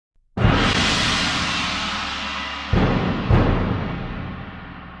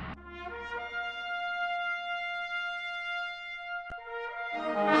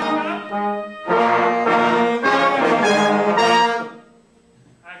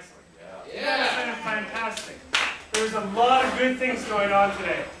Excellent. You guys have been fantastic. There's a lot of good things going on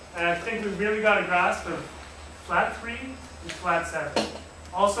today, and I think we really got a grasp of flat 3 and flat 7.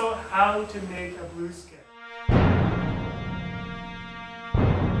 Also, how to make a blues scale.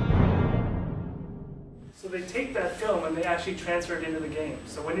 So they take that film and they actually transfer it into the game.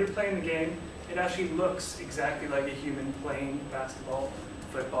 So when you're playing the game, it actually looks exactly like a human playing basketball,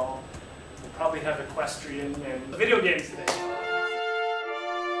 football. We'll probably have equestrian and video games today.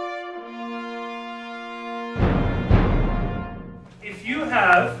 If you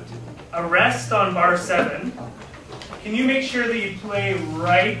have a rest on bar 7, can you make sure that you play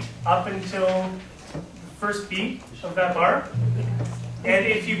right up until the first beat of that bar? And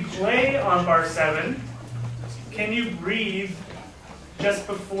if you play on bar 7, can you breathe just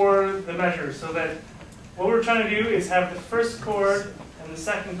before the measure, so that what we're trying to do is have the first chord and the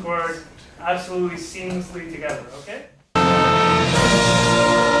second chord absolutely seamlessly together, okay?